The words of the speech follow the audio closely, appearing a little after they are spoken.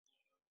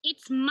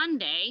It's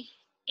Monday,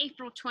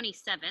 April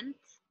 27th,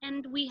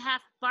 and we have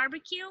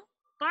barbecue,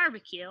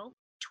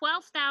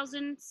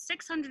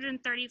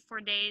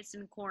 12,634 days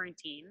in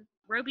quarantine.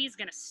 Roby's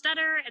gonna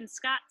stutter, and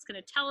Scott's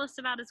gonna tell us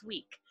about his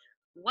week.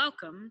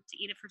 Welcome to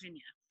Eat It,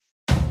 Virginia.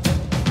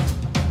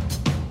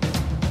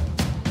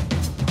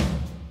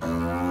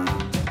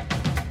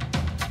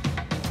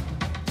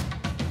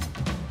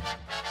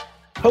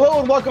 Hello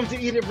and welcome to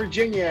Eat It,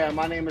 Virginia.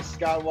 My name is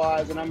Scott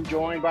Wise and I'm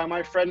joined by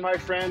my friend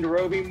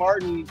Roby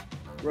Martin.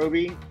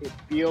 Roby, it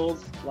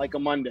feels like a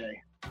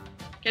Monday.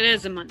 It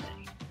is a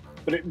Monday.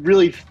 But it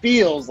really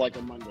feels like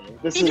a Monday.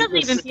 It doesn't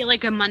even feel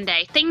like a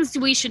Monday. Things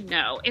we should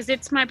know is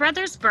it's my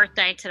brother's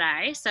birthday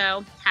today,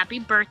 so happy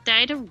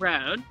birthday to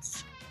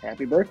Rhodes.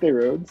 Happy birthday,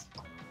 Rhodes.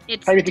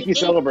 It's How do you think he's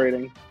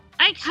celebrating?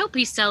 I hope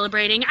he's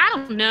celebrating. I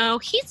don't know.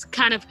 He's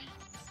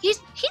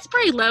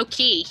pretty low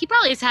key. He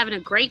probably is having a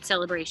great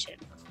celebration.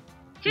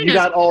 You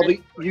got all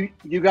the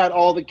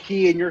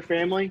key in your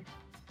family?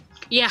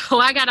 Yeah,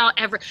 well, I got a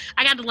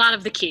lot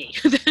of the key.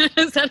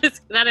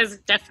 that is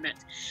definite.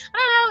 I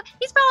don't know.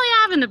 He's probably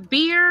having a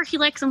beer. He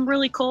likes them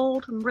really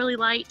cold and really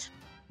light.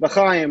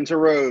 L'chaim to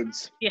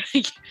Rhodes. Yeah,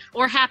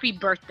 or happy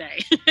birthday.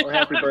 Or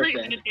happy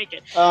birthday. Take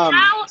it.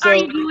 How are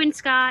you doing,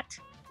 Scott?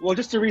 Well,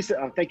 just to reset,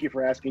 thank you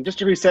for asking. Just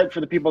to reset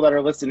for the people that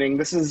are listening,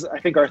 this is,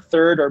 I think, our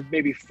third or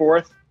maybe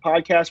fourth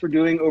podcast we're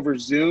doing over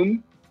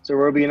Zoom. So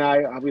Roby and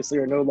I obviously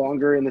are no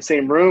longer in the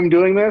same room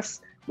doing this.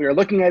 We are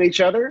looking at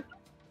each other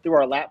through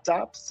our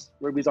laptops.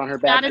 Roby's on her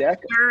back deck.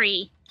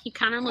 Furry. He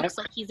kind of looks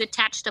like he's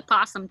attached a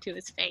possum to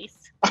his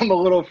face. I'm a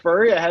little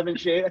furry. I haven't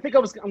shaved. I'm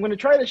going to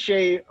try to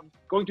shave. I'm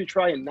going to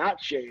try and not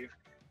shave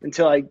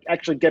until I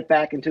actually get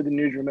back into the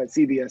newsroom at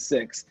CBS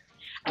 6.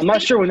 I'm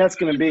not sure when that's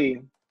going to be.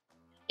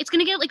 It's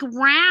going to get like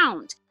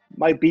round.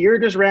 My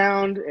beard is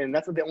round, and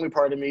that's the only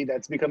part of me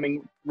that's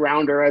becoming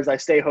rounder as I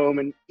stay home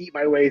and eat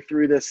my way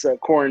through this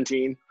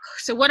quarantine.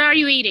 So what are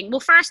you eating? Well,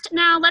 first,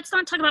 now let's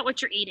not talk about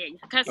what you're eating,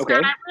 because okay.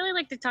 Scott, I'd really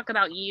like to talk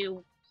about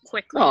you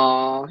quickly.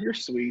 Aw, you're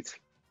sweet.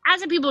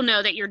 As people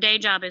know that your day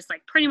job is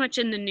like pretty much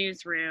in the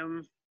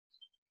newsroom,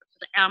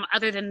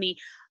 other than the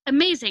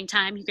amazing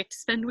time you get to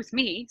spend with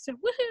me. So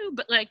woohoo!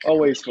 But like,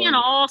 always you can't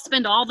all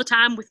spend all the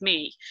time with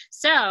me.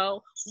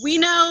 So we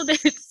know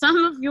that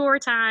some of your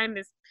time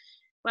is,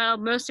 well,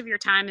 most of your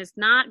time is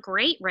not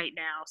great right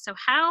now. So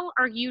how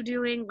are you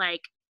doing,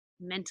 like,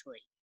 mentally?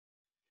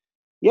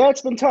 Yeah,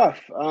 it's been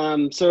tough.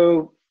 It's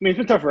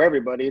been tough for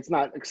everybody. It's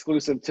not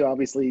exclusive to,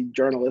 obviously,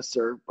 journalists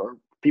or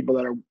people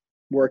that are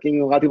working.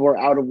 A lot of people are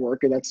out of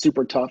work, and that's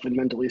super tough and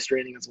mentally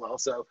straining as well.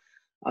 So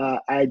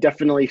I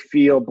definitely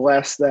feel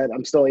blessed that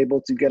I'm still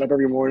able to get up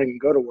every morning and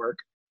go to work.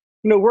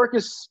 Work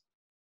it's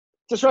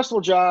a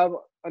stressful job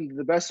under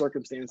the best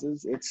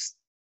circumstances. It's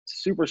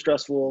super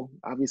stressful,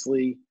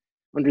 obviously,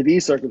 under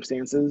these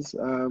circumstances.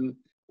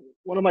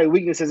 One of my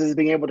weaknesses is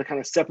being able to kind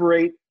of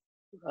separate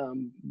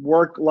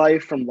work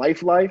life from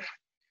life.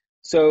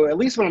 So at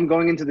least when I'm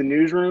going into the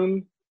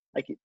newsroom,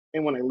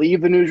 and when I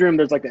leave the newsroom,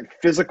 there's like that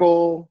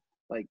physical,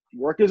 like,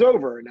 work is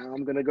over. Now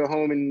I'm going to go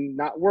home and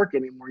not work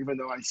anymore, even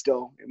though I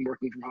still am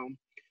working from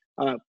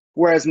home.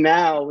 Whereas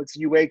now it's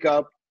you wake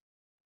up,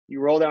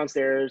 you roll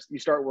downstairs, you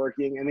start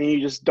working, and then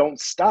you just don't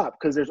stop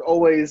because there's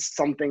always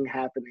something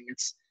happening.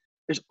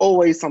 There's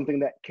always something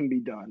that can be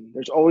done.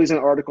 There's always an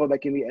article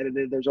that can be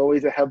edited. There's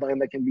always a headline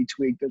that can be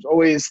tweaked. There's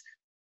always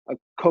a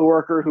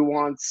coworker who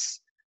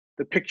wants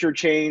the picture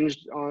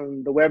changed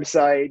on the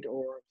website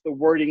or the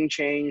wording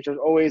changed. There's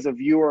always a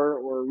viewer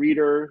or a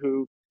reader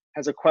who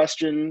has a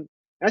question.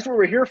 That's what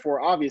we're here for,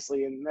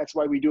 obviously, and that's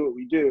why we do what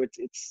we do.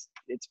 It's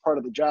part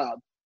of the job.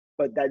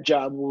 But that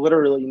job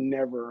literally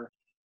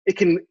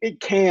it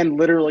can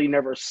literally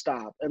never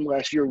stop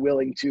unless you're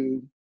willing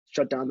to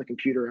shut down the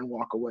computer and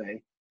walk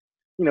away.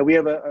 We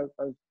have a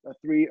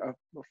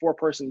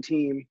 4-person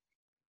team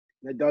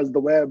that does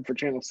the web for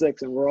Channel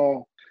 6, and we're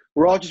all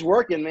just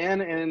working, man,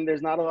 and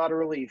there's not a lot of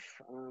relief.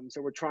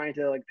 So we're trying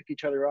to pick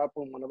each other up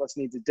when one of us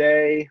needs a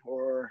day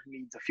or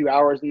needs a few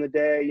hours in the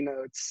day.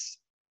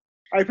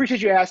 I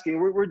appreciate you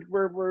asking.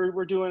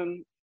 We're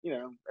doing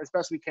as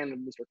best we can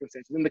in the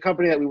circumstances, and the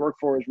company that we work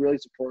for is really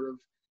supportive,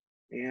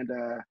 and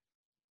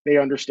they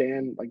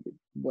understand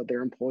what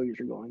their employees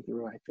are going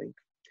through, I think.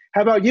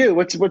 How about you?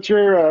 What's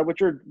your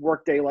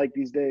work day like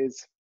these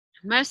days?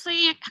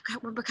 Mostly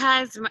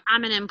because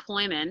I'm in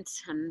employment,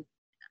 and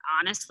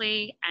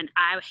honestly, and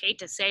I hate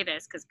to say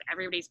this because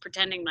everybody's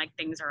pretending like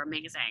things are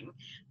amazing,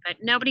 but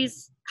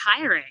nobody's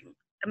hiring.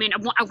 I mean,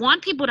 I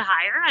want people to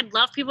hire. I'd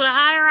love people to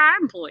hire our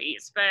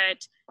employees,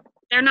 but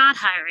they're not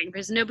hiring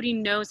because nobody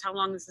knows how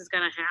long this is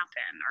going to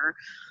happen,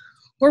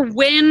 or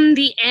when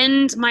the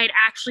end might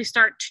actually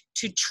start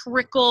to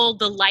trickle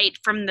the light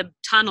from the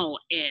tunnel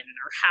in,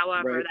 or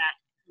however right. that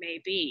may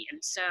be.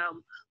 And so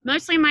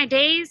mostly my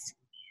days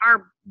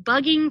are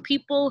bugging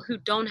people who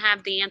don't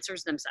have the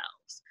answers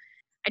themselves.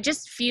 I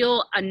just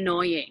feel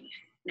annoying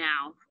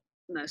now,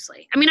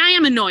 mostly. I mean, I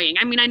am annoying.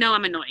 I mean, I know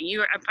I'm annoying.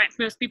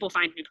 Most people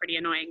find me pretty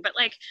annoying, but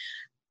I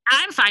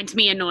find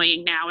me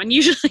annoying now, and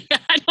usually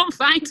I don't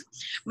find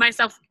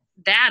myself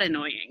that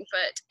annoying,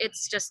 but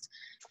it's just,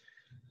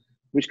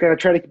 we just gotta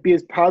try to be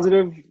as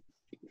positive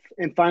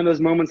and find those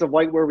moments of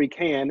light where we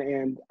can.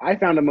 And I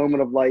found a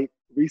moment of light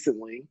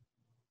recently.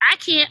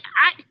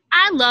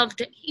 I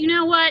loved it. You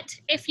know what?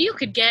 If you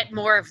could get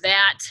more of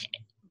that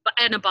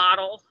in a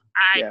bottle,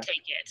 I'd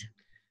take it.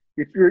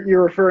 If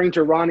you're referring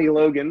to Ronnie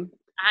Logan,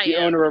 the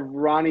am. owner of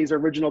Ronnie's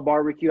Original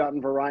Barbecue out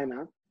in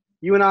Varina.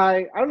 You and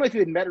I don't know if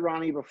you had met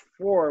Ronnie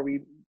before.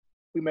 We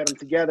met him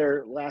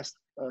together last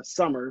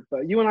summer,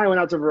 but you and I went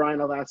out to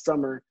Varina last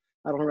summer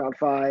out on Route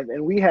 5,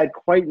 and we had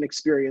quite an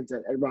experience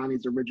at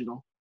Ronnie's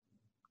Original.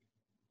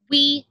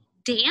 We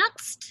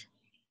danced.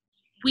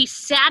 We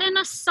sat in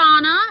a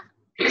sauna,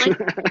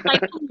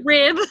 like a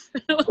rib.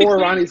 Or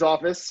Ronnie's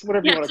office,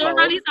 whatever you want to call it.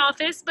 Yeah, Ronnie's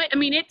office. But, I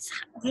mean, it's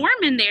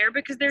warm in there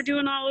because they're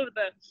doing all of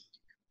the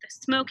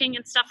smoking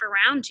and stuff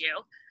around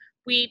you.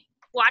 We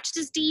watched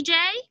his DJ.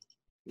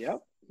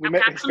 Yep. We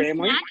met his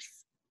family.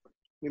 Snacks.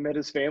 We met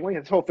his family.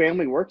 His whole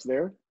family works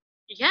there.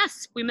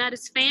 Yes, we met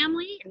his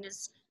family and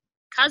his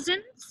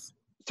cousins.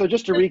 So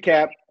just to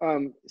recap,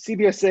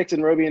 CBS 6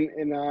 and Roby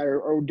and I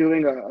are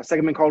doing a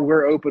segment called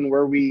We're Open,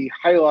 where we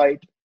highlight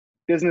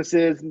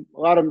businesses, a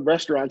lot of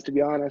restaurants, to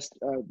be honest,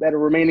 that are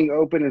remaining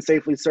open and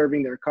safely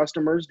serving their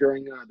customers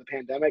during the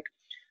pandemic.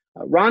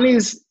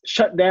 Ronnie's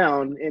shut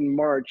down in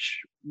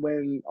March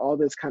when all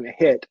this kind of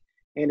hit,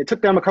 and it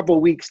took them a couple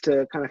of weeks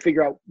to kind of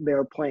figure out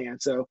their plan.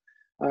 So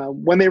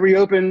when they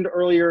reopened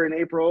earlier in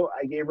April,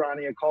 I gave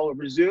Ronnie a call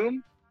over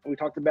Zoom, and we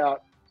talked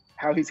about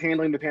how he's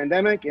handling the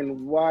pandemic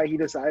and why he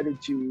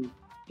decided to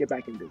get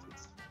back in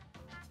business.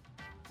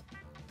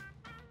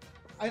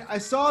 I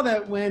saw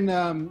that when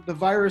the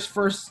virus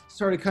first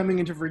started coming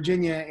into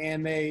Virginia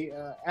and they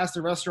asked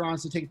the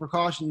restaurants to take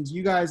precautions,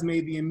 you guys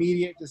made the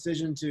immediate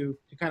decision to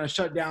kind of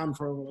shut down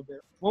for a little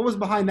bit. What was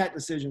behind that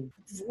decision?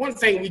 One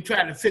thing we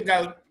tried to figure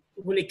out,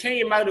 when it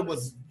came out, it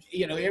was,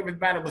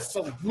 everybody was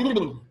so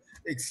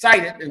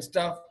excited and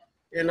stuff,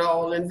 and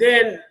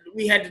then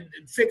we had to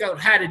figure out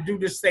how to do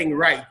this thing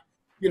right.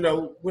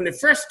 When it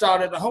first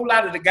started, a whole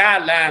lot of the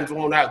guidelines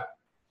went out,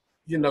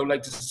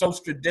 like the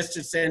social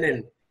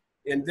distancing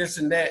and this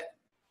and that.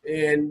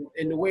 And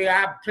the way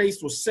our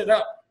place was set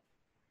up,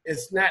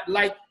 it's not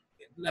like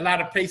a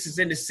lot of places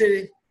in the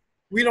city.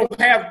 We in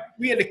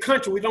the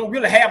country, we don't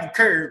really have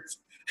curbs.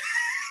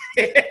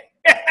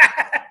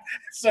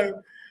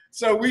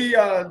 So we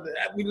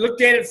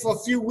looked at it for a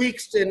few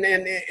weeks and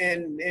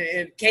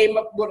came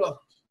up with a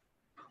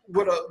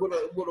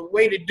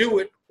way to do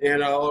it.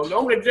 The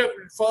only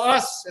difference for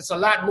us, it's a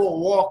lot more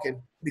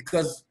walking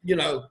because,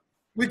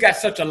 we got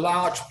such a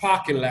large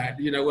parking lot.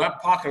 Our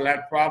parking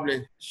lot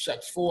probably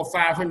 400 or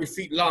 500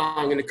 feet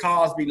long, and the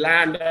cars be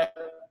lined up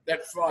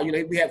that far.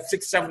 We have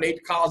 6, 7,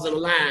 8 cars in a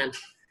line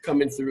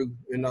coming through.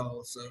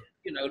 So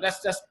that's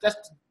the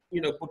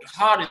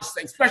hardest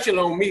thing, especially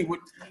on me. With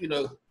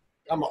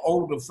I'm an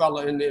older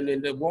fella, and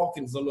the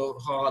walking's a little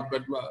hard.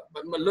 But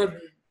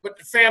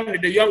the family,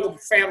 the younger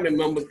family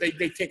members, they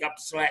take up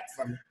the slack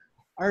from me.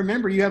 I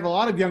remember you have a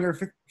lot of younger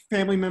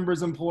family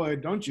members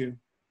employed, don't you?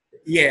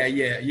 Yeah.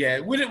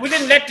 We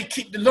didn't let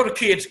the little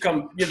kids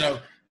come, the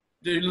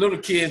little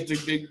kids,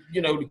 the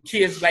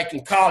kids like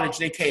in college,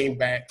 they came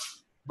back.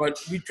 But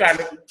we try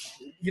to,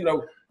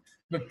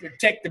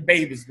 protect the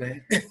babies,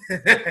 man.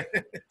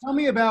 Tell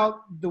me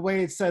about the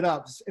way it's set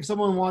up. If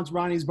someone wants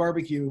Ronnie's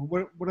Barbecue,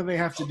 what do they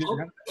have to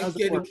do?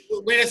 Okay,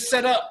 the way it's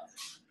set up,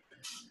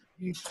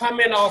 you come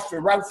in off the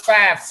Route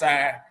 5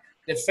 side.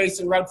 That's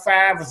facing Route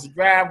 5 is the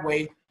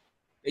driveway.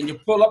 And you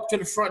pull up to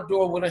the front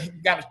door with you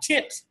got a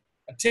tent.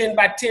 A 10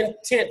 by 10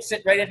 tent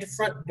sit right at the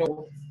front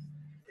door,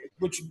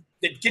 which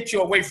that get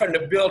you away from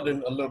the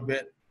building a little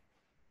bit,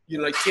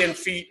 like 10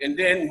 feet. And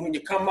then when you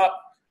come up,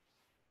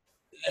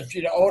 if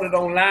you're ordered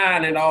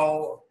online and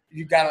all,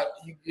 you got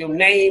your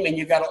name and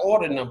you got an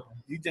order number.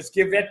 You just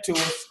give that to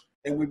us,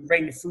 and we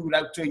bring the food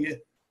out to you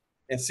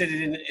and sit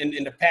it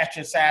in the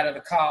passenger side of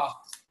the car,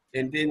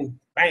 and then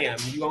bam,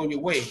 you on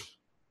your way.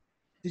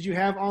 Did you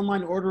have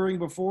online ordering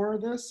before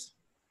this?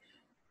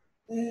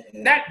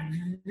 Not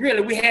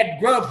really. We had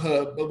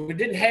Grubhub, but we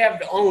didn't have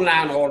the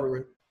online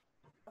ordering.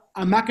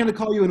 I'm not going to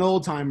call you an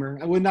old timer.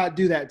 I would not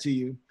do that to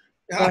you.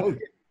 Oh.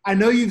 I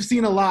know you've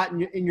seen a lot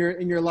in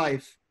your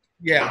life.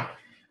 Yeah.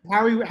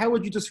 How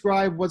would you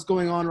describe what's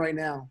going on right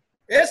now?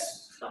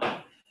 It's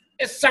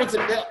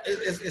something that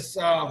it's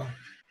to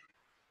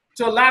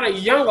a lot of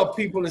younger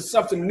people, it's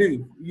something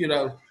new.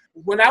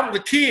 When I was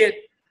a kid,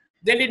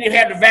 they didn't even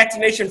have the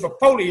vaccination for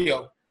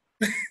polio.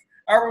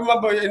 I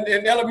remember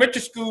in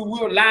elementary school, we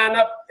would line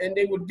up and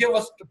they would give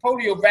us the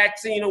polio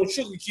vaccine on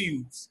sugar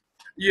cubes.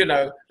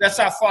 That's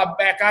how far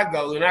back I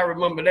go, and I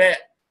remember that.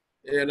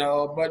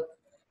 But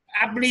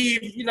I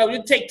believe,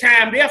 it take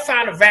time. They'll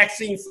find a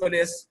vaccine for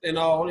this and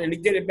to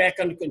get it back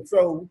under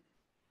control.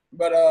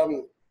 But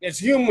as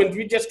humans,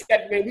 we got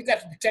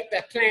to protect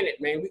that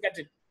planet, man. We got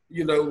to,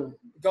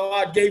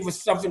 God gave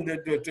us something to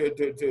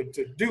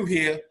do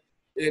here.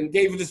 And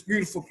gave us this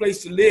beautiful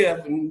place to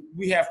live, and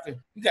we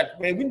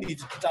need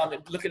to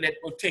start looking at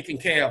taking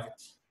care of it.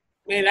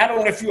 Man, I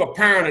don't know if you're a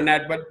parent or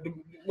not, but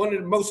one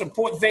of the most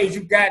important things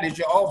you got is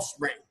your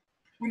offspring.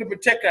 We need to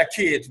protect our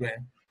kids,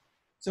 man.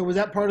 So was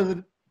that part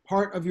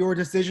of your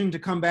decision to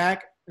come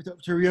back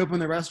to reopen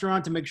the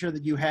restaurant, to make sure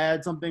that you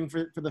had something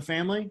for the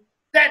family?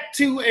 That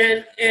too,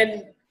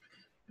 and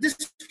this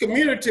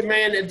community,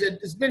 man,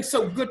 it's been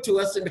so good to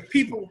us, and the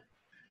people,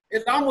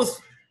 it's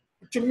almost,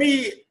 to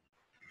me,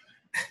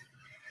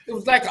 it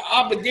was like an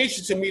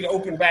obligation to me to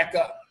open back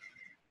up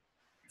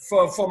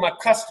for my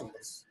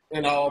customers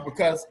and all,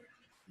 because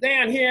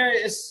down here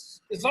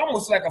it's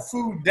almost like a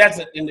food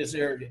desert in this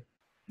area.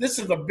 This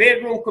is a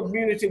bedroom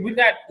community. We're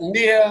not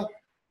near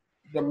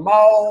the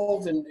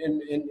malls and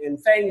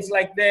things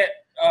like that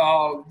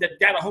that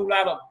got a whole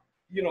lot of,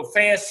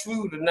 fast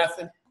food or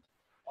nothing.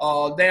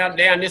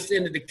 Down this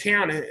end of the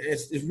county,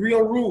 it's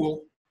real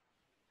rural,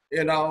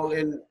 and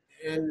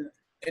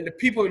the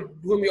people,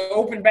 when we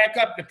open back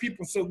up, the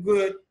people so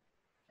good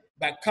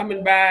by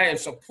coming by and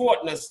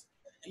supporting us.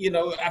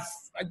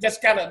 I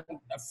just got a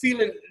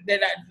feeling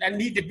that I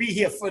need to be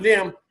here for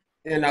them,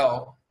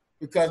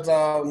 because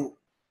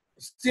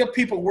still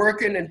people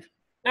working, and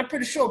I'm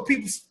pretty sure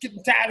people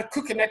getting tired of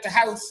cooking at the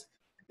house,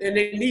 and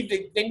they need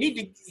to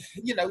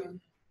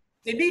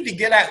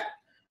get out,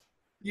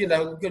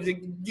 because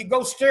you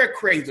go stir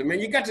crazy, man.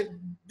 You got to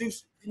do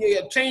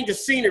change the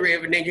scenery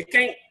every day. You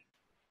can't.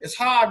 It's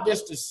hard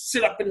just to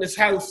sit up in this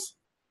house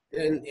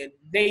and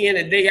day in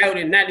and day out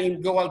and not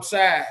even go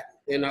outside.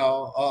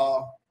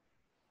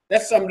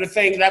 That's some of the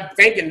things I'm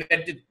thinking,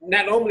 that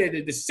not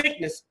only the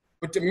sickness,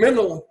 but the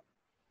mental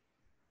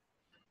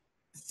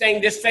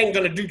thing this thing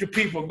gonna do to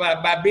people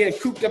by being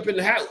cooped up in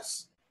the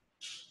house.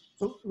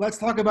 So let's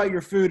talk about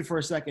your food for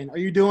a second. Are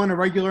you doing a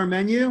regular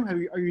menu?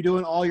 Are you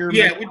doing all your?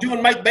 Yeah, we're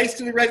doing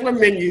basically a regular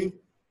menu,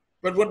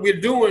 but what we're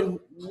doing,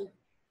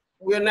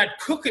 we're not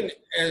cooking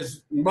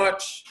as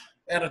much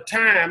at a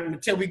time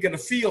until we get a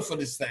feel for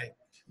this thing.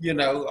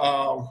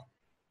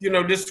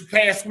 This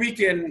past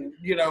weekend,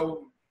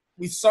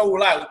 we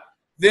sold out.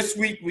 This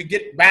week we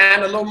get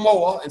buying a little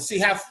more and see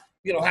how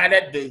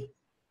that do.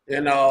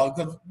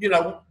 Because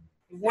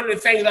one of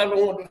the things I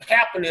don't want to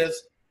happen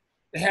is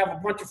to have a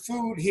bunch of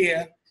food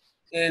here,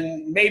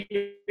 and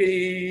maybe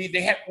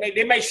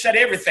they may shut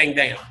everything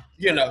down.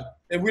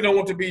 And we don't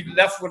want to be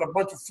left with a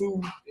bunch of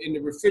food in the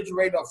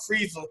refrigerator or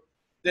freezer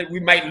that we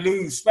might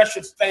lose.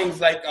 Especially things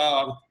like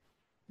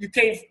you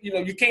can't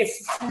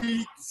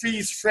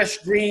freeze fresh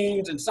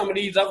greens and some of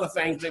these other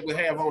things that we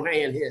have on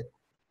hand here.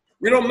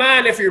 We don't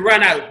mind if we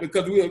run out,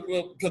 because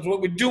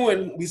what we're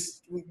doing,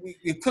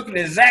 we're cooking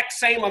the exact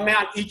same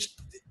amount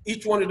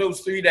each one of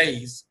those 3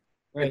 days,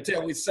 right,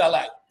 until we sell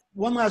out.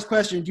 One last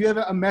question: do you have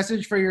a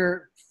message for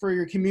your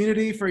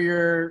community, for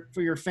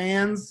your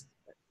fans?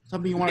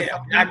 Something you want to?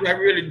 Yeah, I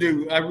really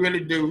do. I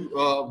really do.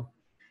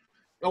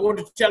 I want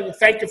to tell them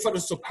thank you for the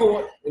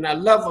support, and I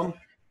love them.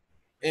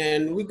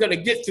 And we're gonna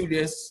get through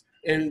this.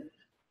 And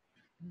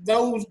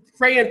those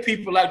praying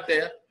people out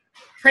there,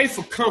 pray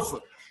for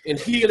comfort and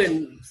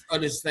healing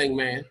of this thing,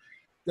 man.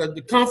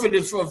 The comfort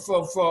is for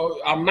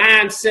our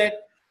mindset,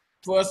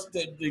 for us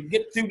to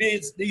get through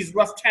these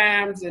rough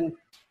times, and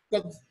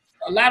because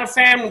a lot of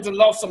families have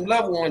lost some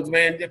loved ones,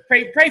 man.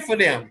 Pray for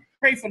them.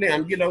 Pray for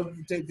them,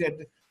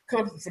 to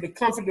comfort, for the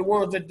comfort of the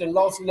ones that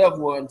lost loved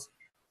ones,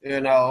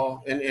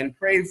 and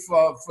pray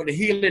for the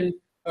healing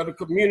of the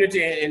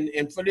community,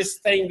 and for this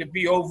thing to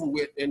be over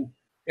with, and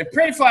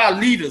pray for our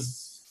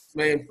leaders,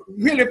 man.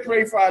 Really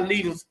pray for our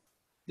leaders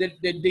that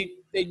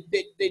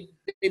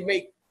they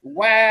make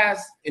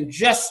wise and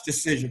just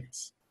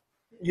decisions,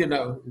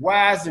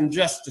 wise and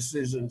just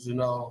decisions,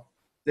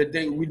 that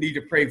we need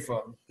to pray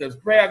for them, because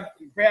prayer,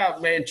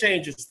 man,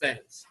 changes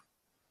things.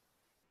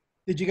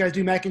 Did you guys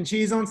do mac and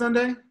cheese on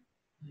Sunday?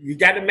 You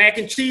got the mac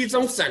and cheese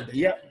on Sunday.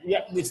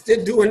 Yep, we're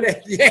still doing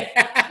that. Yeah.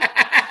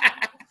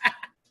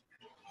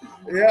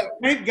 Yeah.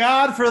 Thank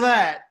God for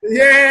that.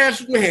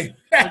 Yes, man.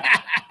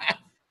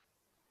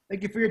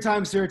 Thank you for your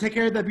time, sir. Take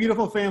care of that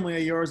beautiful family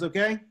of yours,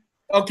 okay?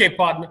 Okay,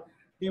 partner.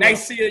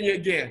 Nice seeing you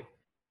again.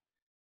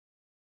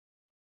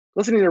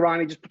 Listening to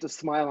Ronnie just puts a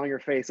smile on your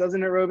face,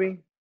 doesn't it, Roby?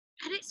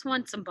 I just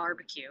want some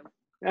barbecue.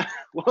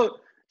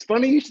 Well, it's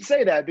funny you should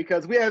say that,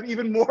 because we have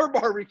even more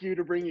barbecue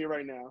to bring you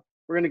right now.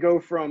 We're going to go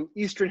from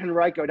Eastern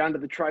Henrico down to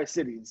the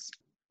Tri-Cities,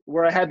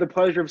 where I had the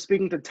pleasure of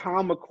speaking to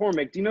Tom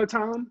McCormick. Do you know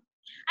Tom?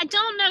 I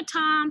don't know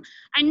Tom.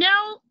 I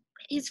know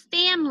his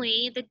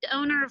family, the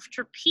owner of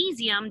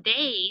Trapezium,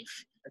 Dave.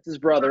 That's his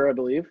brother, I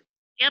believe.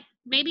 Yep,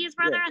 maybe his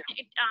brother.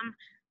 Yeah.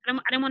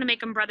 I don't want to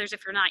make them brothers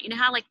if you're not. You know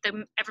how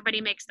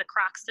everybody makes the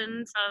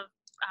Croxtons of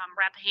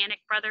Rappahannock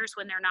brothers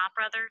when they're not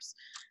brothers?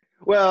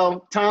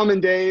 Well, Tom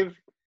and Dave,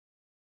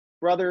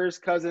 brothers,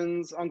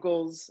 cousins,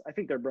 uncles. I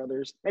think they're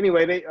brothers.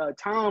 Anyway,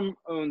 Tom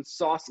owns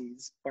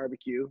Saucy's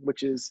Barbecue,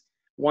 which is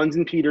one's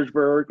in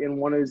Petersburg and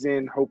one is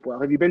in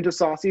Hopewell. Have you been to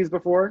Saucy's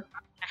before?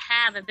 I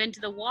have. I've been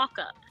to the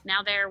walk-up.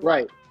 Now they're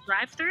right.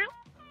 Drive-through?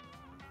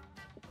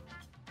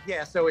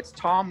 Yeah, so it's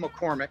Tom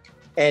McCormick,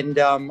 and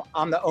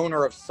I'm the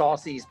owner of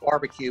Saucy's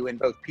Barbecue in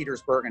both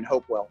Petersburg and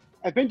Hopewell.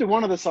 I've been to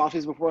one of the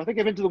Saucy's before. I think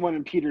I've been to the one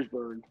in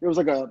Petersburg. There was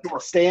like a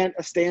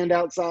stand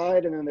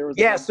outside, and then there was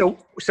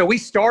so we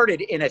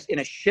started in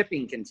a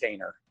shipping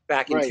container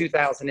back in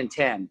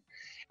 2010,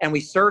 And we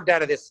served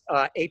out of this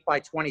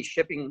 8x20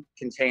 shipping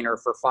container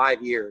for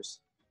 5 years.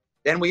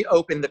 Then we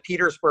opened the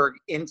Petersburg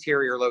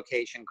interior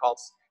location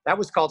that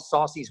was called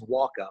Saucy's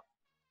Walk Up.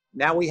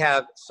 Now we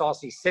have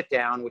Saucy's Sit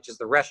Down, which is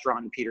the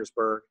restaurant in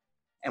Petersburg.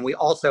 And we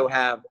also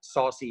have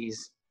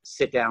Saucy's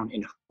Sit Down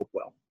in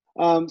Hopewell.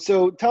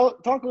 So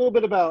talk a little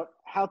bit about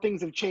how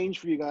things have changed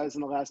for you guys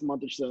in the last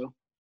month or so.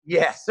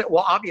 Yes.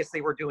 Well,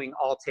 obviously we're doing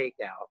all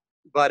takeout,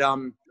 but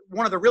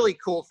one of the really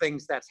cool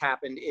things that's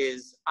happened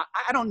is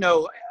I don't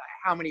know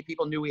how many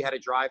people knew we had a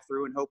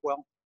drive-through in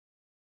Hopewell,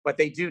 but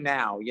they do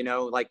now.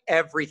 Like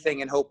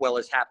everything in Hopewell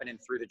is happening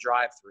through the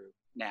drive-through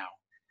now.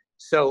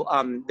 So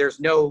there's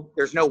no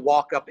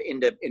walk up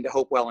into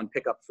Hopewell and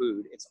pick up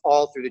food. It's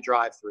all through the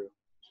drive-through.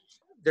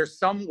 There's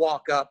some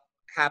walk up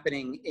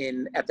happening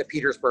at the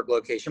Petersburg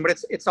location, but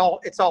it's all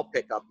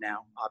pickup now,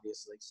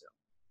 obviously. So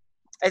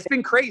it's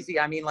been crazy.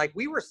 I mean, like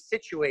we were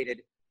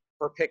situated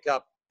for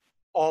pickup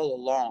all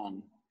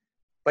along,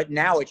 but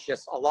now it's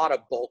just a lot of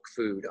bulk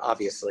food.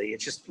 Obviously,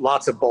 it's just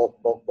lots of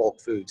bulk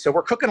food. So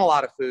we're cooking a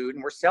lot of food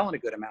and we're selling a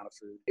good amount of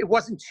food. It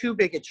wasn't too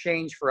big a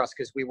change for us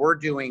because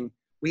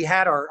we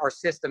had our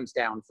systems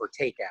down for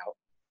takeout.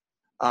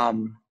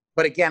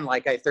 But again,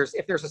 like if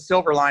there's a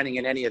silver lining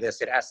in any of this,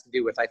 it has to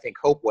do with, I think,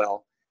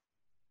 Hopewell.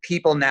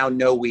 People now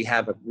know we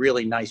have a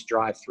really nice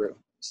drive-through.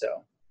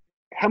 So,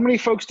 how many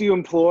folks do you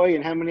employ,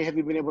 and how many have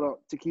you been able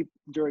to keep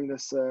during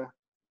this?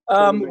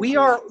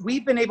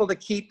 We've been able to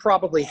keep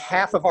probably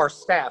half of our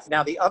staff.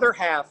 Now the other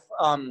half,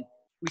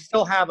 we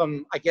still have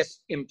them, I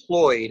guess,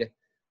 employed,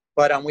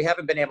 but we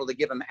haven't been able to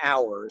give them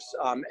hours.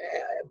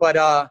 But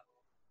I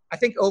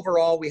think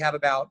overall we have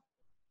about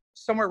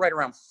somewhere right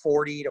around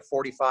 40 to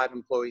 45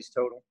 employees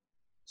total.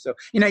 So,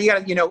 you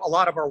got a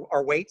lot of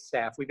our wait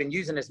staff, we've been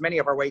using as many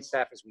of our wait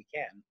staff as we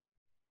can,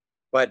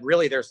 but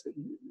really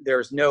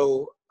there's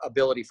no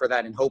ability for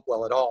that in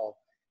Hopewell at all.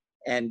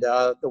 And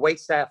the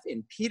wait staff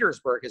in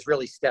Petersburg has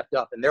really stepped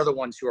up, and they're the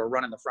ones who are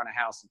running the front of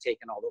house and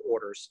taking all the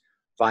orders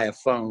via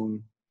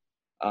phone.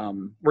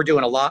 We're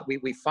doing a lot.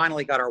 We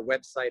finally got our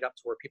website up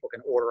to where people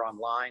can order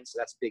online. So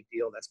that's a big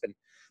deal.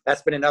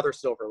 That's been another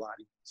silver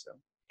lining. So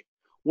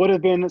what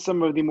have been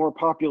some of the more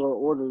popular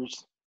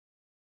orders?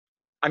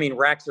 I mean,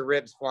 racks of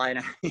ribs flying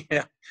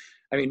out.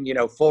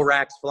 Full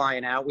racks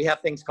flying out. We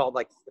have things called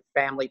like the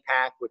family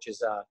pack, which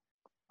is a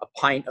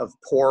pint of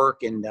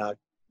pork and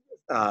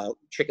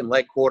chicken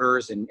leg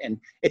quarters. And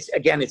it's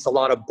a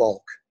lot of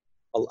bulk,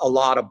 a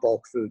lot of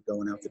bulk food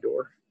going out the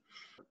door.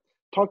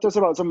 Talk to us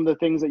about some of the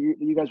things that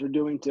you guys are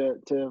doing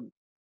to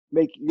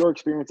make your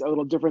experience a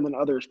little different than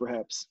others,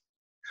 perhaps.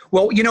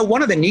 Well,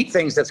 one of the neat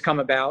things that's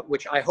come about,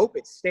 which I hope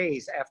it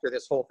stays after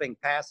this whole thing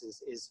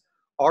passes, is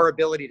our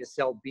ability to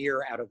sell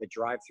beer out of the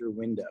drive-through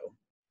window.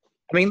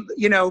 I mean,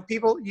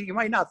 people, you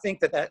might not think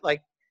that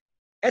like,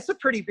 that's a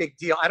pretty big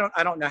deal. I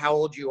don't know how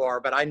old you are,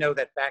 but I know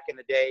that back in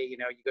the day, you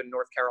go to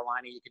North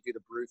Carolina, you could do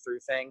the brew-through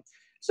thing.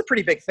 It's a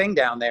pretty big thing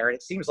down there. And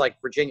it seems like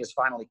Virginia's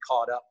finally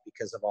caught up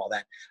because of all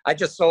that. I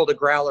just sold a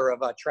growler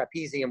of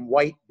Trapezium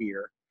white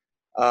beer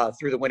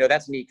through the window.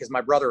 That's neat because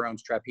my brother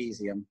owns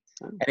Trapezium.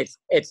 And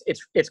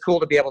it's cool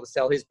to be able to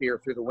sell his beer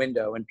through the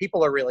window. And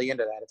people are really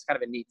into that. It's kind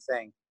of a neat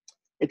thing.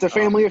 It's a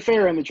family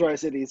affair in the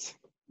Tri-Cities.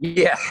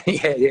 Yeah,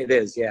 it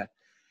is. Yeah.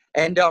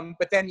 And,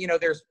 but then,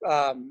 there's,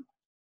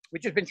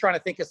 we've just been trying to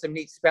think of some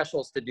neat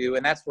specials to do.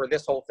 And that's where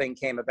this whole thing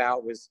came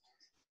about, was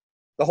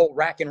the whole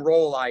rack and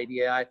roll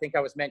idea. I think I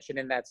was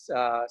mentioning that's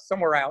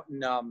somewhere out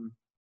on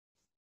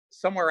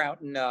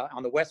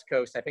the West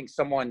Coast. I think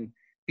someone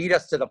beat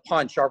us to the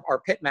punch.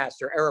 Our pit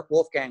master, Eric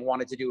Wolfgang,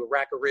 wanted to do a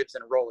rack of ribs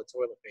and a roll of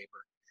toilet paper.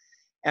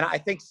 And I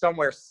think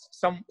someone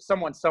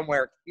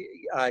somewhere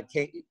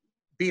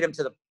beat him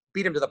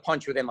to the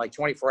punch within like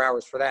 24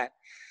 hours for that.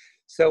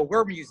 So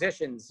we're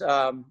musicians.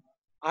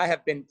 I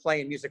have been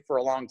playing music for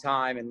a long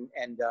time,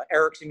 and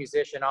Eric's a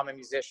musician. I'm a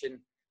musician.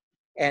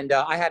 And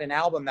I had an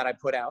album that I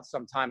put out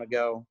some time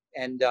ago,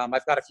 and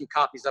I've got a few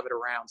copies of it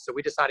around. So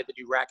we decided to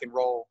do rack and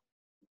roll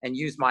and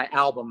use my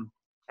album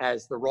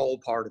as the roll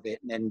part of it.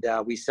 And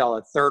we sell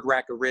a third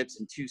rack of ribs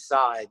and 2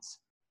 sides.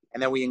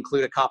 And then we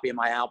include a copy of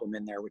my album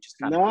in there, which is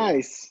kind of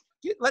nice.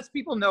 Cool. It lets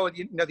people know,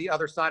 the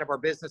other side of our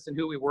business and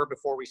who we were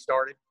before we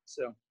started.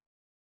 So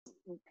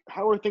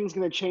how are things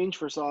going to change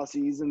for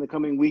Saucy's in the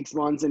coming weeks,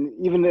 months, and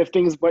even if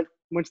things,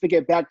 once they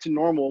get back to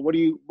normal, what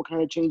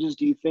kind of changes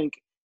do you think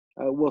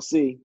we'll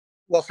see?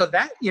 Well, so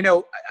that,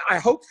 I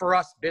hope for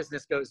us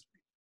business goes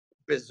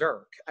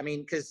berserk. I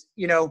mean, because,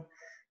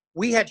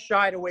 we had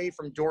shied away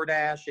from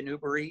DoorDash and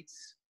Uber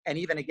Eats, and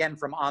even again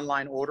from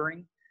online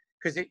ordering,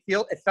 because it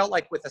felt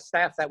like with the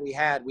staff that we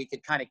had, we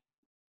could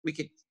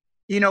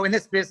in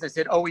this business,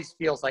 it always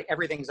feels like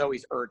everything's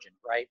always urgent,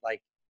 right?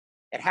 Like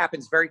it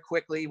happens very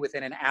quickly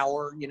within an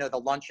hour,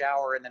 the lunch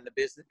hour and then the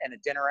business and a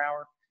dinner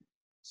hour.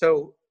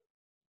 So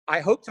I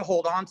hope to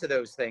hold on to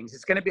those things.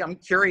 I'm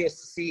curious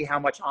to see how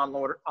much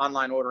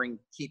online ordering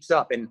keeps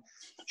up, and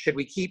should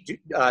we keep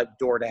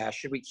DoorDash?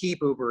 Should we keep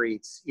Uber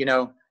Eats?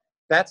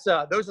 Those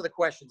are the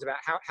questions about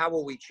how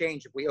will we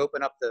change if we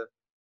open up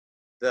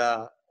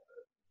the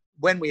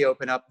when we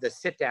open up the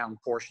sit-down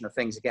portion of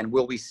things again,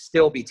 will we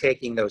still be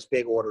taking those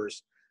big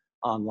orders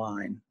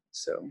online?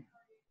 So,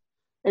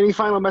 Any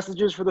final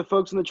messages for the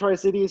folks in the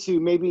Tri-Cities who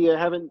maybe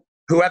haven't?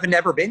 who haven't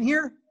never been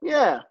here?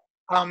 Yeah.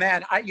 Oh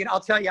man, I'll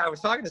tell you, I was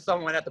talking to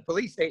someone at the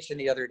police station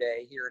the other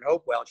day here in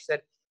Hopewell. She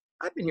said,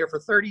 "I've been here for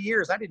 30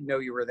 years. I didn't know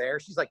you were there."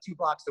 She's like 2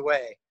 blocks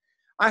away.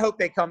 I hope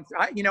they come through.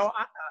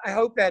 I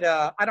hope that,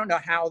 I don't know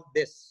how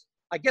this,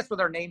 I guess with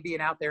our name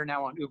being out there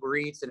now on Uber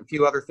Eats and a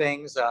few other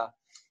things,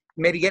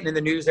 maybe getting in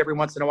the news every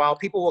once in a while,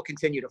 people will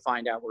continue to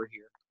find out we're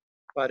here.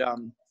 But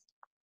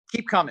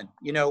keep coming.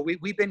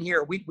 We've been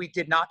here. We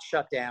did not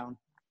shut down.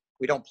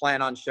 We don't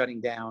plan on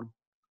shutting down.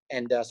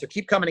 And so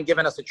keep coming and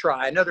giving us a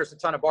try. I know there's a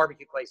ton of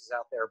barbecue places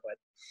out there, but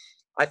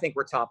I think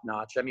we're top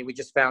notch. I mean, we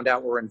just found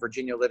out we're in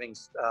Virginia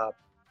Living's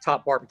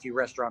top barbecue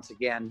restaurants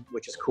again,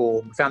 which is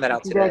cool. We found that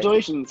out today.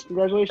 Congratulations.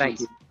 Thank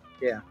you.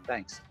 Yeah,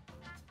 thanks.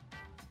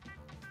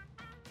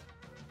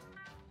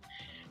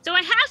 So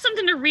I have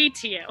something to read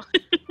to you.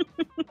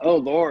 Oh,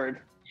 Lord.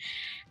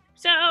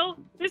 So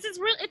this is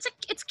real.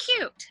 It's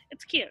cute.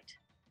 It's cute.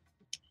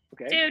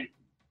 Okay. Dude,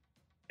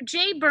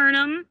 Jay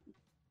Burnham.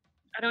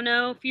 I don't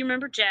know if you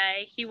remember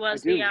Jay. He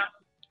was the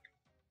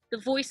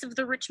voice of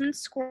the Richmond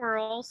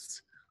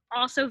Squirrels.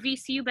 Also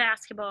VCU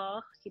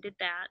basketball. He did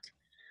that.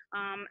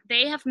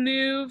 They have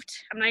moved.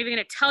 I'm not even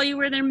going to tell you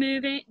where they're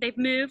moving. They've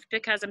moved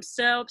because I'm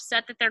so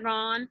upset that they're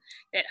gone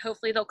that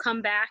hopefully they'll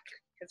come back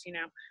because,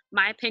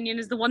 my opinion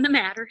is the one that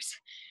matters.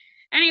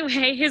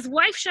 Anyway, his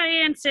wife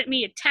Cheyenne sent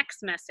me a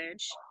text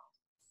message.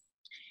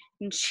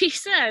 And she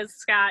says,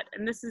 Scott,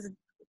 and this is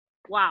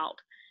wild.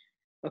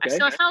 Okay.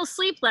 So I fell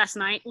asleep last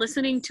night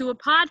listening to a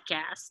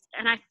podcast,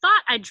 and I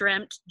thought I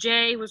dreamt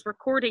Jay was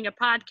recording a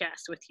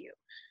podcast with you.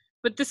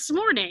 But this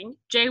morning,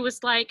 Jay was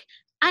like,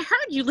 I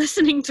heard you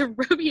listening to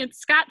Roby and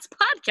Scott's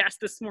podcast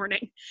this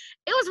morning.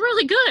 It was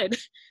really good.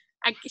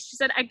 She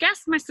said, I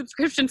guess my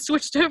subscription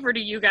switched over to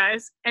you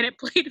guys, and it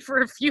played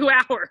for a few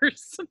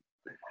hours.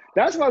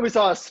 That's why we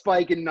saw a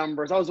spike in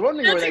numbers. I was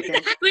wondering where that came from.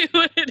 That's exactly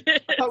what it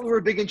is. I thought we were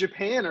big in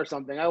Japan or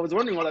something. I was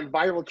wondering where that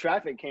viral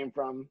traffic came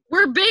from.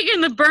 We're big in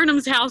the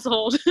Burnham's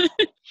household.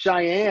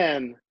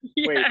 Cheyenne.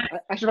 Yeah. Wait,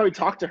 I should probably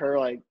talk to her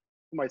like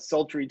my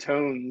sultry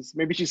tones.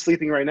 Maybe she's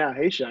sleeping right now.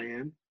 Hey,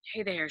 Cheyenne.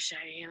 Hey there,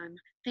 Cheyenne.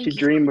 She Thank you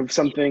dream of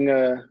something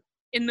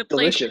in the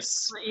place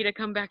delicious. I want you to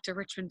come back to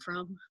Richmond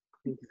from.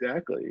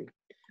 Exactly.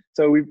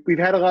 So we've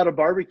had a lot of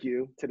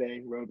barbecue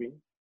today, Roby.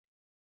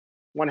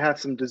 Want to have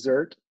some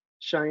dessert,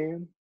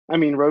 Cheyenne? I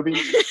mean, Roby.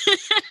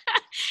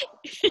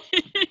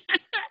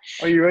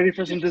 Are you ready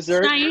for some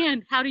dessert?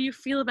 Cheyenne, how do you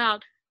feel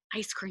about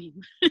ice cream?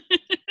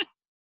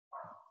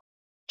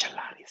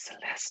 Gelati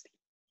Celeste.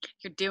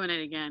 You're doing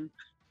it again.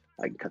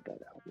 I can cut that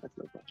out. That's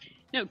no problem.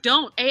 No,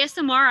 don't.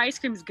 ASMR ice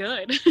cream's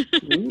good.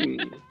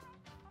 Mm.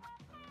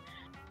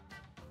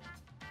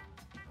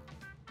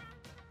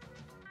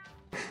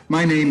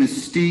 My name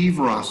is Steve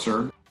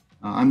Rosser.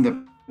 I'm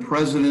the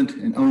president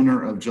and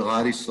owner of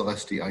Gelati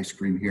Celeste Ice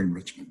Cream here in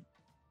Richmond.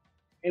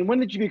 And when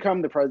did you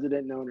become the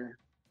president and owner?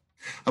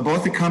 I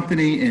bought the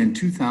company in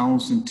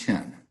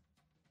 2010.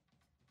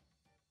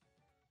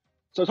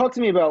 So talk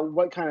to me about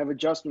what kind of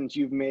adjustments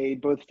you've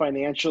made, both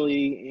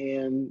financially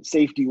and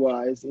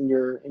safety-wise, in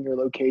your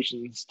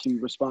locations to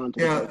respond to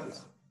the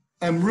crisis.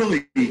 I'm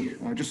really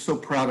just so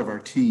proud of our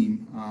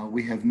team.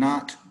 We have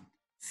not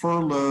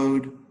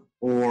furloughed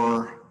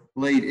or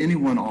laid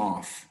anyone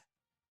off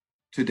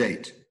to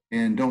date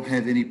and don't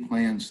have any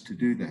plans to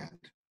do that.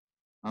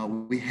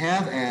 We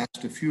have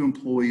asked a few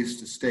employees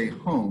to stay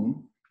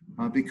home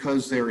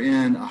because they're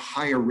in a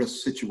higher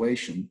risk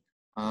situation,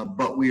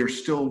 but we are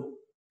still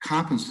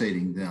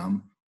compensating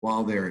them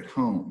while they're at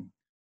home.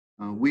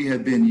 We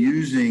have been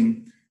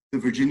using the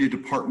Virginia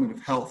Department of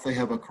Health. They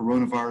have a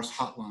coronavirus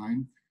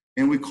hotline,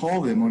 and we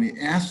call them when we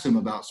ask them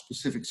about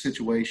specific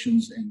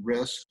situations and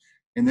risks,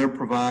 and they're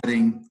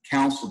providing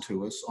counsel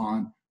to us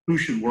on who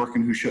should work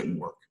and who shouldn't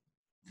work.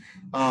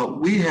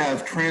 We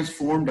have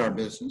transformed our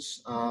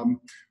business.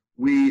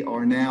 We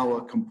are now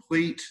a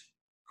complete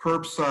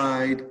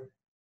curbside,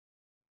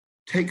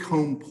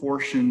 take-home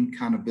portion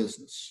kind of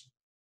business.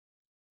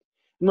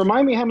 And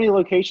remind me how many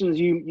locations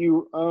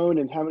you own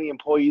and how many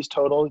employees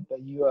total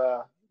that you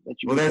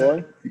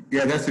employ?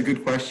 That's a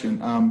good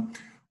question.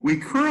 We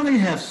currently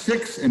have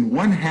 6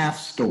 1/2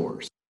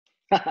 stores.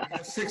 We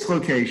have 6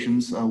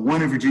 locations,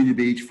 1 in Virginia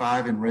Beach,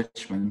 5 in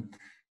Richmond.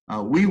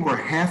 We were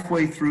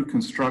halfway through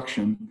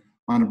construction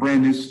on a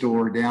brand new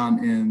store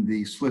down in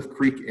the Swift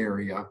Creek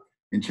area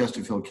in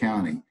Chesterfield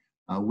County.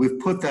 We've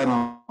put that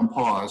on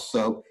pause,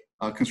 so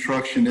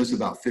construction is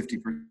about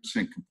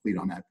 50% complete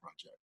on that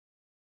project.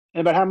 And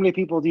about how many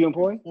people do you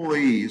employ?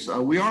 Employees.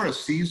 We are a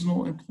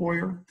seasonal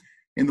employer.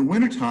 In the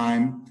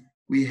wintertime,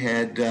 we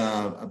had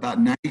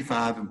about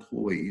 95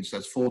 employees.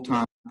 That's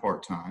full-time,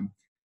 part-time.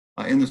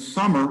 In the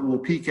summer, we'll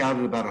peak out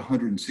at about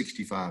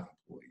 165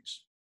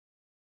 employees.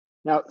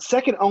 Now,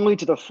 second only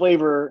to the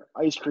flavor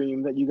ice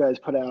cream that you guys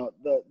put out,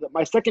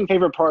 my second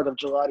favorite part of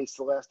Gelati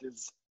Celeste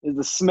is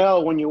the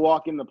smell when you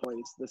walk in the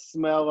place. The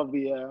smell of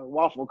the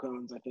waffle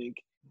cones, I think.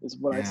 is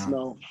what I Yeah.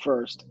 smell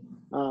first.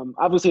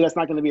 Obviously, that's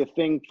not going to be a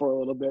thing for a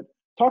little bit.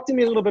 Talk to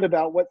me a little bit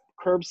about what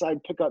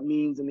curbside pickup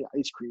means in the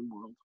ice cream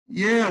world.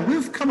 Yeah,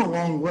 we've come a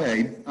long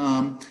way.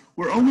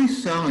 We're only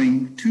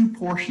selling 2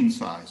 portion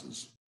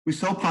sizes. We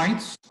sell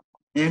pints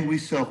and we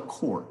sell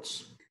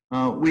quarts.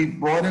 We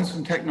brought in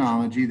some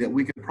technology that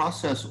we could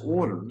process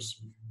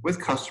orders with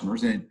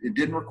customers, and it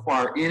didn't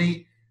require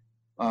any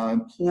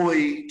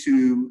employee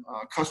to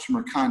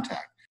customer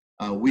contact.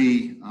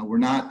 We were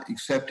not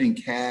accepting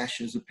cash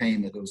as a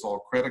payment. It was all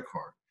credit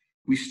card.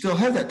 We still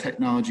have that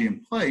technology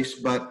in place,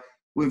 but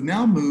we've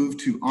now moved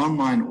to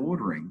online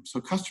ordering. So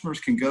customers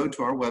can go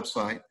to our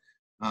website,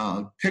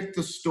 pick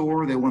the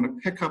store they want to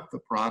pick up the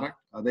product.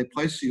 They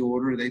place the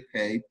order, they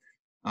pay.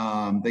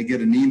 They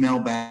get an email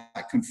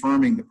back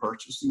confirming the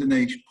purchase, and then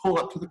they pull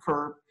up to the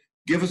curb,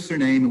 give us their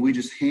name, and we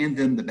just hand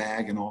them the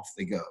bag, and off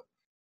they go.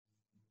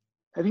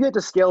 Have you had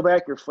to scale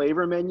back your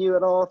flavor menu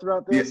at all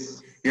throughout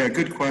this? Yeah,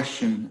 good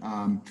question.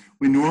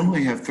 We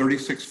normally have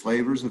 36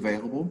 flavors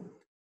available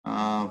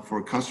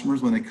for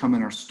customers when they come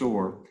in our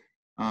store.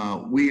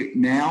 We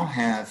now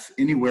have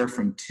anywhere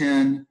from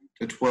 10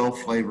 to 12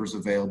 flavors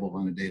available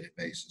on a daily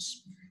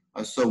basis.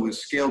 So we've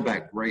scaled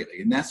back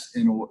greatly, and that's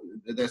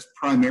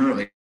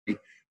primarily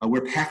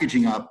we're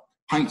packaging up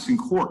pints and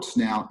quarts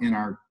now in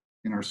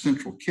our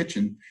central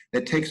kitchen.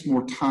 That takes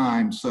more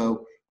time,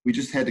 so we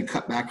just had to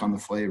cut back on the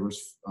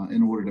flavors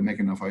in order to make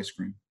enough ice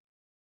cream.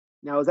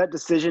 Now, is that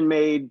decision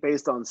made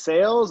based on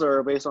sales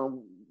or based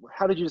on,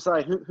 how did you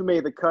decide who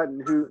made the cut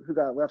and who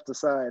got left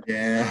aside?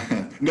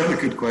 Yeah, another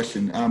good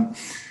question.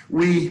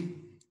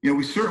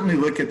 We certainly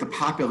look at the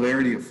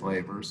popularity of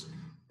flavors,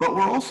 but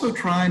we're also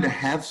trying to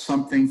have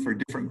something for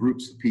different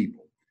groups of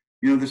people.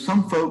 There's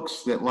some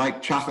folks that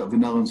like chocolate,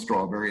 vanilla, and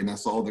strawberry, and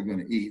that's all they're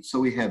going to eat. So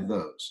we have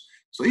those.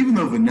 So even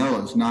though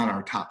vanilla is not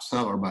our top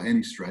seller by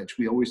any stretch,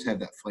 we always have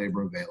that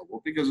flavor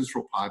available because it's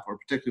real popular,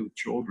 particularly with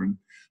children.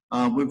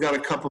 We've got a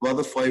couple of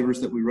other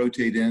flavors that we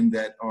rotate in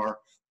that are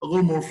a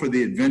little more for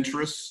the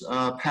adventurous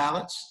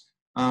palates.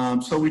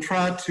 So we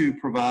try to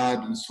provide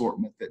an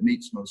assortment that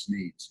meets most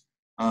needs.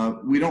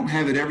 We don't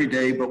have it every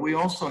day, but we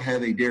also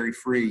have a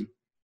dairy-free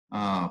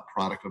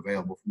product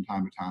available from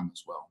time to time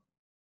as well.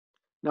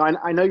 Now,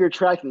 I know you're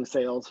tracking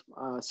sales.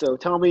 So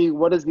tell me,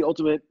 what is the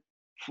ultimate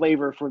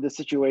flavor for this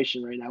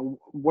situation right now?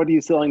 What are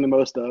you selling the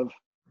most of?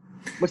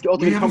 What's the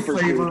ultimate comfort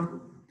food?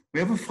 We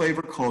have a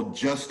flavor called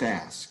Just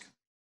Ask.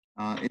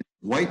 It's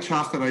white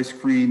chocolate ice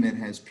cream. It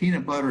has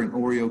peanut butter and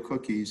Oreo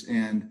cookies.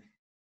 And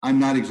I'm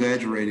not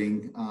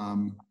exaggerating.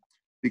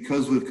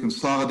 Because we've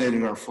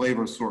consolidated our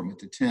flavor assortment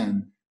to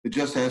 10, the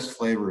Just Ask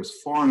flavor is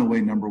far and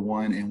away number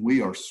 1, and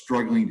we are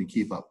struggling to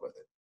keep up with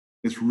it.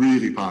 It's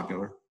really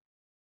popular.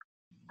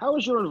 How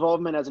has your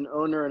involvement as an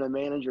owner and a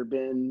manager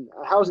been?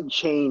 How has it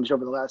changed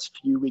over the last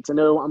few weeks?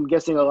 I'm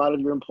guessing a lot of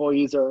your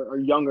employees are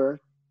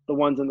younger, the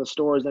ones in the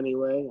stores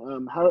anyway.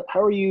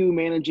 How are you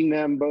managing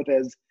them both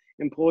as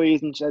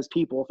employees and as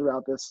people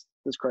throughout this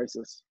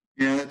crisis?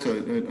 Yeah, that's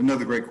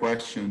another great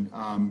question.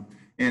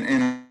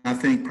 And I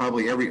think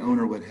probably every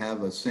owner would have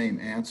the same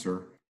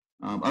answer.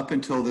 Up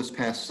until this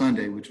past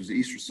Sunday, which was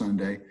Easter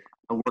Sunday,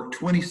 I worked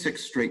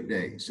 26 straight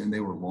days, and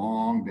they were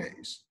long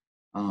days.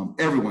 I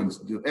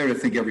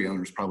think every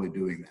owner is probably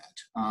doing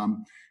that.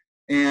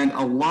 And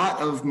a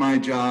lot of my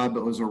job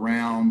was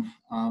around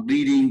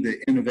leading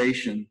the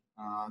innovation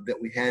that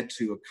we had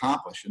to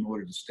accomplish in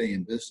order to stay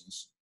in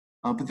business.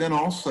 But then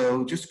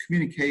also just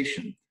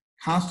communication,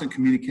 constant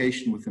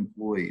communication with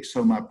employees.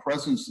 So my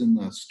presence in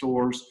the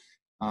stores,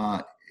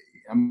 I'm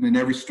in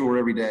every store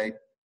every day.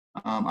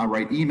 I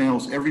write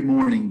emails every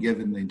morning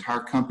giving the entire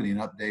company an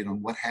update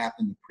on what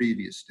happened the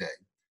previous day.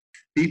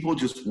 People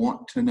just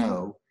want to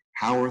know,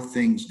 how are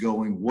things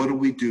going? What are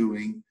we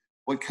doing?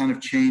 What kind of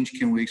change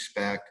can we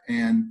expect?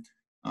 And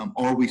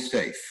are we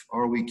safe?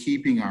 Are we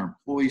keeping our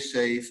employees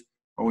safe?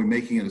 Are we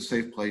making it a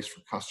safe place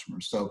for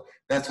customers? So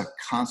that's a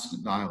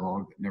constant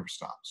dialogue that never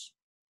stops.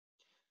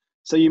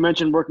 So you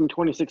mentioned working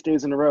 26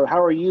 days in a row.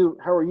 How are you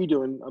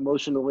doing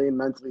emotionally and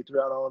mentally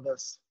throughout all of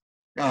this?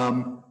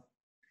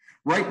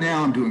 Right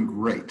now, I'm doing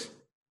great.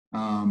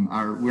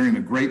 We're in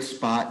a great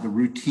spot. The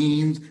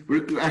routines,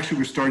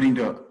 we're starting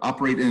to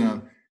operate in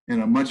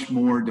a much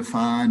more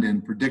defined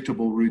and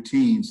predictable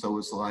routine, so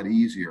it's a lot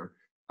easier.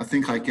 I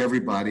think like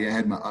everybody, I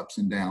had my ups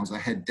and downs. I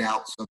had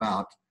doubts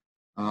about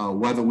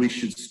whether we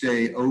should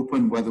stay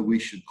open, whether we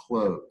should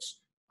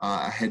close.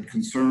 I had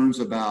concerns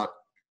about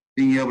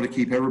being able to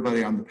keep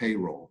everybody on the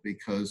payroll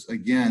because,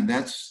 again,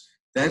 that's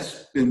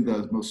been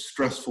the most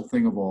stressful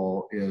thing of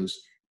all,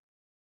 is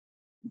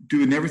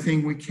doing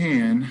everything we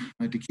can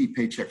to keep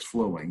paychecks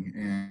flowing.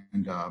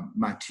 And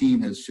my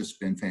team has just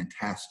been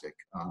fantastic.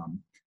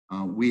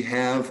 We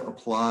have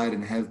applied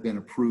and have been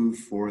approved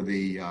for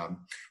the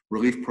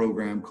relief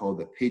program called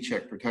the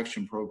Paycheck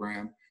Protection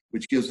Program,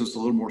 which gives us a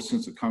little more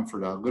sense of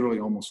comfort. I literally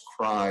almost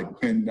cried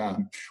when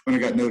I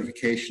got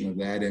notification of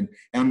that. And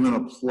I'm going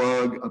to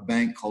plug a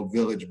bank called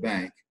Village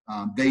Bank.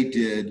 They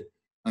did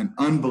an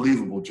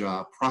unbelievable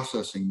job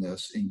processing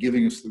this and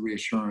giving us the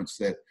reassurance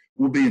that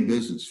we'll be in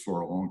business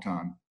for a long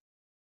time.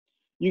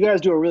 You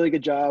guys do a really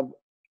good job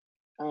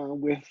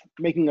with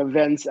making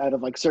events out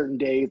of like certain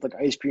days, like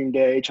ice cream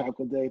day,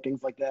 chocolate day,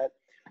 things like that.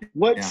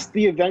 What's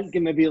the event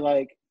going to be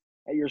like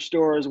at your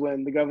stores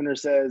when the governor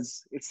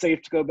says it's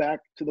safe to go back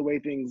to the way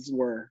things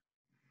were?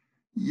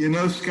 You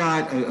know,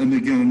 Scott, and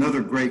again,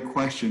 another great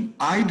question.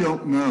 I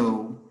don't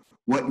know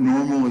what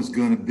normal is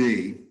going to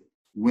be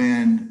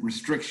when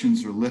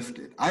restrictions are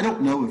lifted. I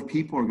don't know if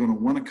people are going to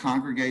want to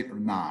congregate or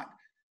not.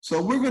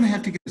 So we're going to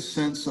have to get a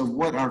sense of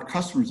what our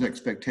customers'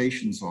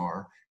 expectations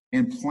are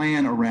and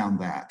plan around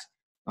that.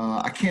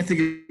 I can't think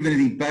of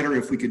anything better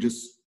if we could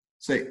just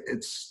say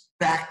it's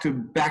back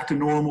to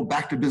normal,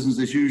 back to business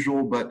as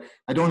usual, but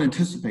I don't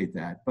anticipate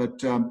that.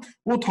 But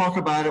we'll talk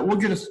about it.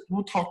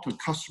 We'll talk to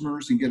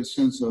customers and get a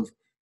sense of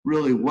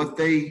really what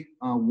they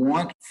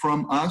want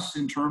from us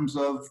in terms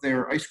of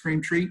their ice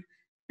cream treat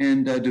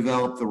and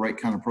develop the right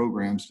kind of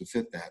programs to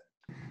fit that.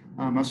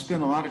 I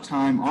spend a lot of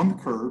time on the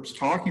curbs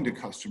talking to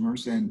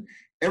customers, and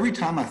every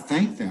time I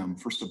thank them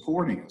for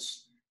supporting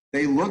us,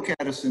 they look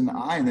at us in the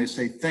eye and they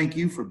say, thank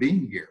you for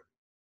being here.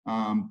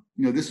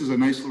 This is a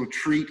nice little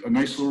treat, a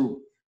nice little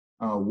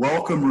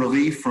welcome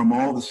relief from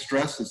all the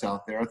stress that's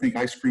out there. I think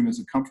ice cream is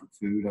a comfort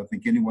food. I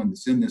think anyone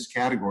that's in this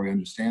category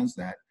understands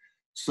that.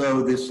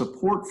 So the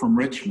support from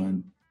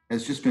Richmond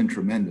has just been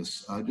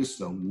tremendous.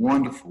 Just a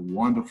wonderful,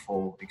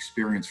 wonderful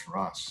experience for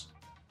us.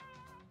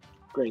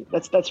 Great.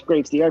 That's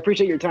great, Steve. I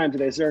appreciate your time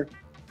today, sir.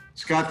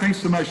 Scott, thanks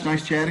so much.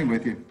 Nice chatting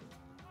with you.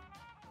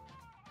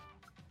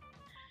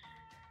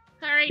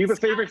 All right. Do you have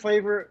a favorite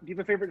flavor? Do you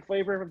have a favorite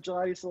flavor of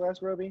Gelati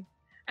Celeste, Roby?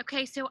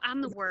 Okay, so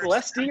I'm the worst.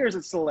 Celeste or is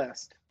it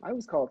Celeste? I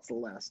always call it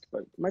Celeste,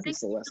 but it might be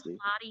Celeste.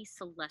 Gelati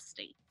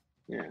Celeste.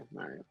 Yeah,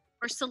 all right.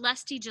 Or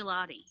Celeste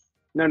Gelati.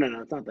 No,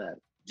 it's not that.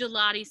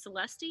 Gelati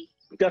Celeste?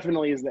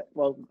 Definitely is that.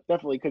 Well,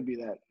 definitely could be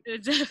that.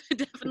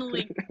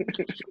 Definitely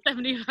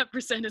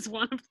 75% is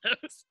one of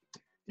those.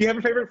 Do you have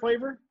a favorite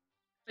flavor?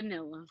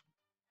 Vanilla.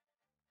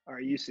 Are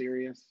you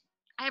serious?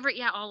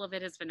 All of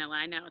it is vanilla.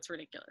 I know, it's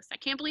ridiculous. I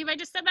can't believe I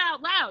just said that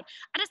out loud.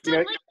 I just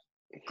don't like.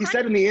 He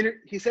said in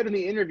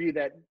the interview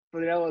that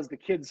vanilla is the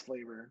kid's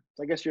flavor.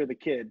 So I guess you're the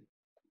kid.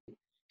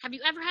 Have you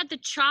ever had the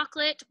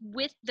chocolate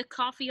with the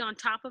coffee on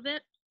top of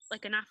it,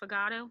 like an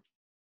affogato?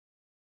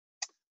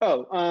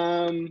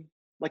 Oh,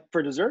 like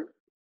for dessert?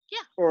 Yeah.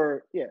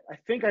 Or yeah, I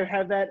think I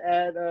had that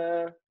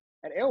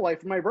at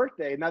Alewife for my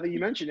birthday. Now that you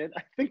mention it,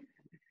 I think.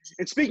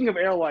 And speaking of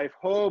Alewife,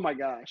 oh my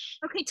gosh.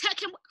 Okay,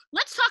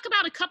 let's talk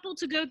about a couple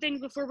to go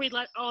things before we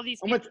let all these.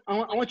 I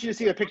want you to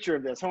see a picture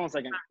of this. Hold on a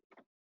second.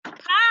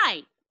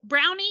 Pie,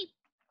 brownie,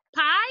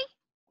 pie.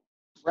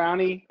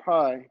 Brownie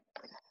pie.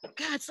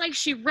 God, it's like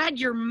she read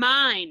your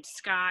mind,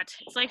 Scott.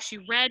 It's like she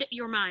read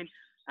your mind.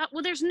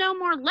 Well, there's no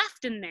more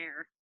left in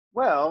there.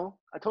 Well,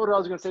 I told her I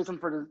was going to say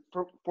something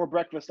for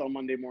breakfast on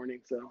Monday morning,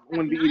 so I'm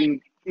going to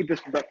be eat this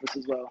for breakfast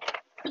as well.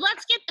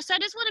 So I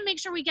just want to make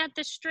sure we get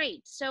this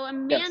straight. So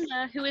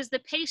Amanda, who is the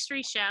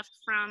pastry chef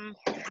from...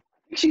 I think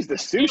she's the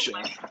sous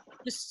chef.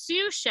 The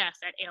sous chef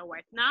at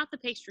Alewife, not the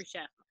pastry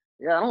chef.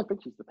 Yeah, I don't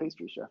think she's the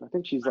pastry chef. I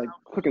think she's like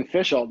cooking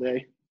fish all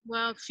day.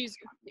 Well,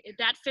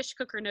 that fish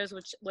cooker knows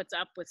what's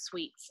up with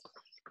sweets.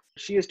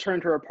 She has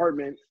turned her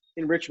apartment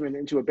in Richmond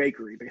into a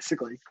bakery,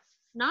 basically.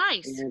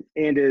 Nice.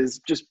 And is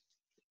just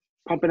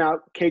pumping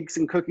out cakes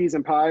and cookies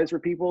and pies for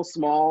people,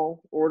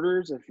 small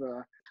orders.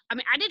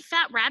 I did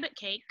Fat Rabbit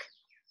cake.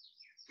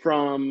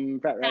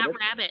 From Fat Rabbit? Fat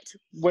Rabbit.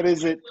 What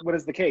is it? What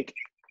is the cake?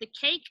 The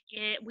cake,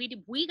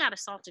 we got a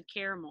salted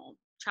caramel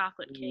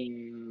chocolate cake.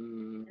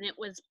 And it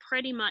was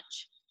pretty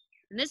much,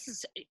 and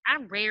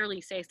I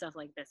rarely say stuff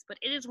like this, but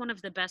it is one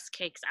of the best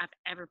cakes I've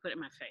ever put in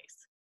my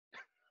face.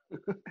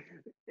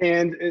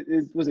 And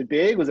was it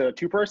big? Was it a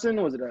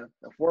 2-person? Was it a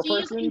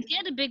 4-person? You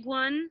can get a big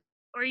one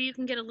or you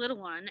can get a little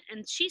one.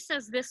 And she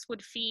says this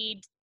would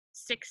feed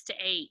 6 to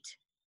 8.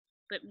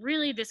 But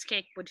really this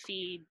cake would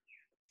feed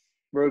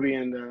Roby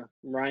and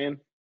Ryan?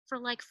 For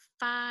like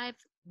 5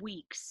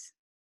 weeks.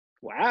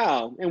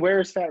 Wow. And where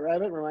is Fat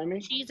Rabbit? Remind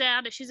me. She's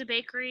a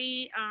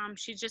bakery.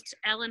 She's just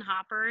Ellen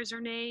Hopper is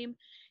her name.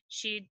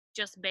 She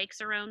just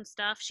bakes her own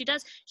stuff.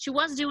 She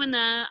was doing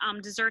the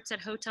desserts at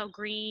Hotel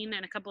Green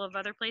and a couple of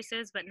other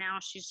places, but now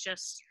she's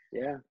just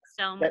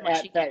selling what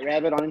she Fat can.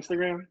 Rabbit on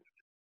Instagram?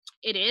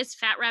 It is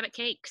Fat Rabbit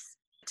Cakes.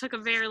 I took a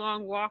very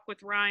long walk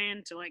with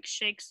Ryan to like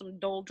shake some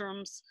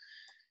doldrums.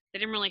 They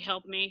didn't really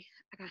help me.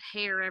 I got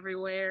hair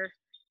everywhere.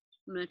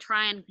 I'm going to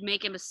try and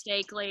make a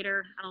mistake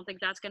later. I don't think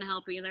that's going to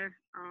help either.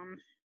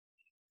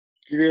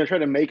 You're going to try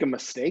to make a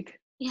mistake?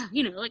 Yeah,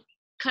 like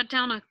cut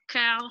down a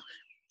cow.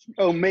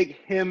 Oh, make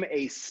him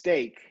a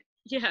steak.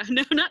 Yeah,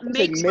 no, not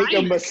make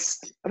a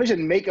mistake. I thought you said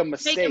make a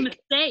mistake. Make a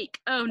mistake.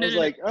 Oh, no. I was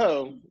like,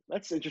 oh,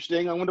 that's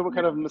interesting. I wonder what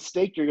kind of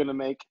mistake you're going to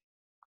make.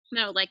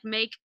 No, like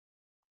make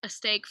a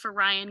steak for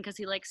Ryan because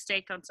he likes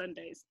steak on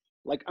Sundays.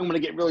 Like, I'm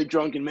going to get really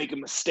drunk and make a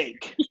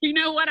mistake. You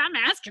know what? I'm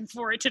asking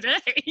for it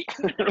today.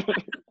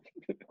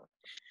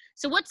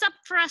 So what's up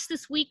for us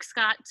this week,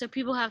 Scott? So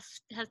people have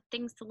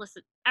things to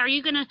listen. Are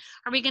we gonna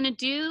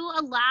do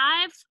a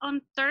live on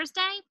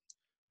Thursday?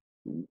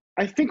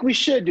 I think we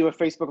should do a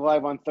Facebook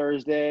Live on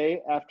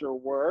Thursday after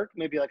work,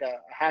 maybe like a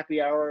happy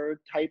hour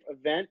type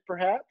event,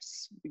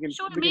 perhaps.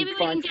 Sure, maybe we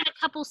can get a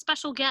couple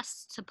special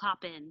guests to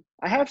pop in.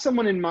 I have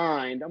someone in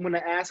mind. I'm going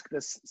to ask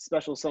this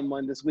special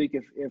someone this week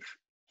if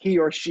he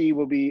or she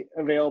will be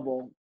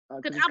available. I'll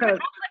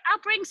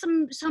bring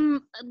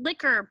some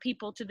liquor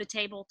people to the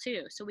table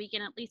too, so we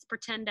can at least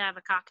pretend to have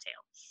a cocktail.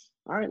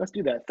 All right, let's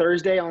do that.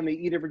 Thursday on the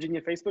Eat It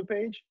Virginia Facebook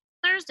page.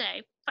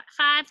 Thursday,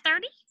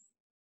 5:30.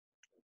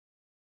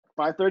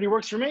 5:30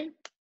 works for me.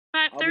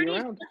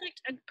 5:30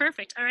 is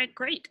perfect. All right,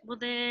 great. Well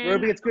then,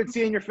 Ruby, it's good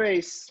seeing your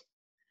face.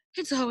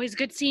 It's always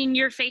good seeing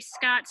your face,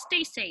 Scott.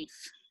 Stay safe.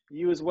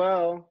 You as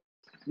well.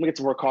 I'm gonna get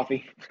some more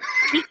coffee.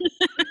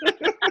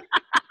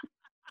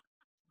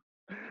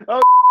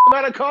 Oh, I'm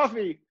out of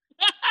coffee.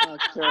 Oh,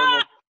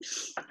 terrible.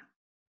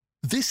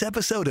 This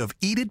episode of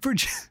Eat It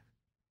Virginia.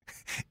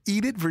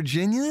 Eat It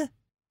Virginia?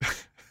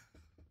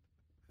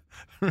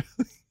 Really?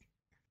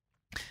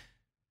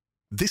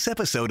 This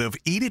episode of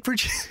Eat It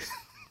Virginia.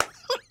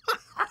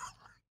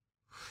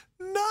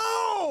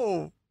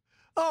 No!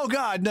 Oh,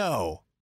 God, no.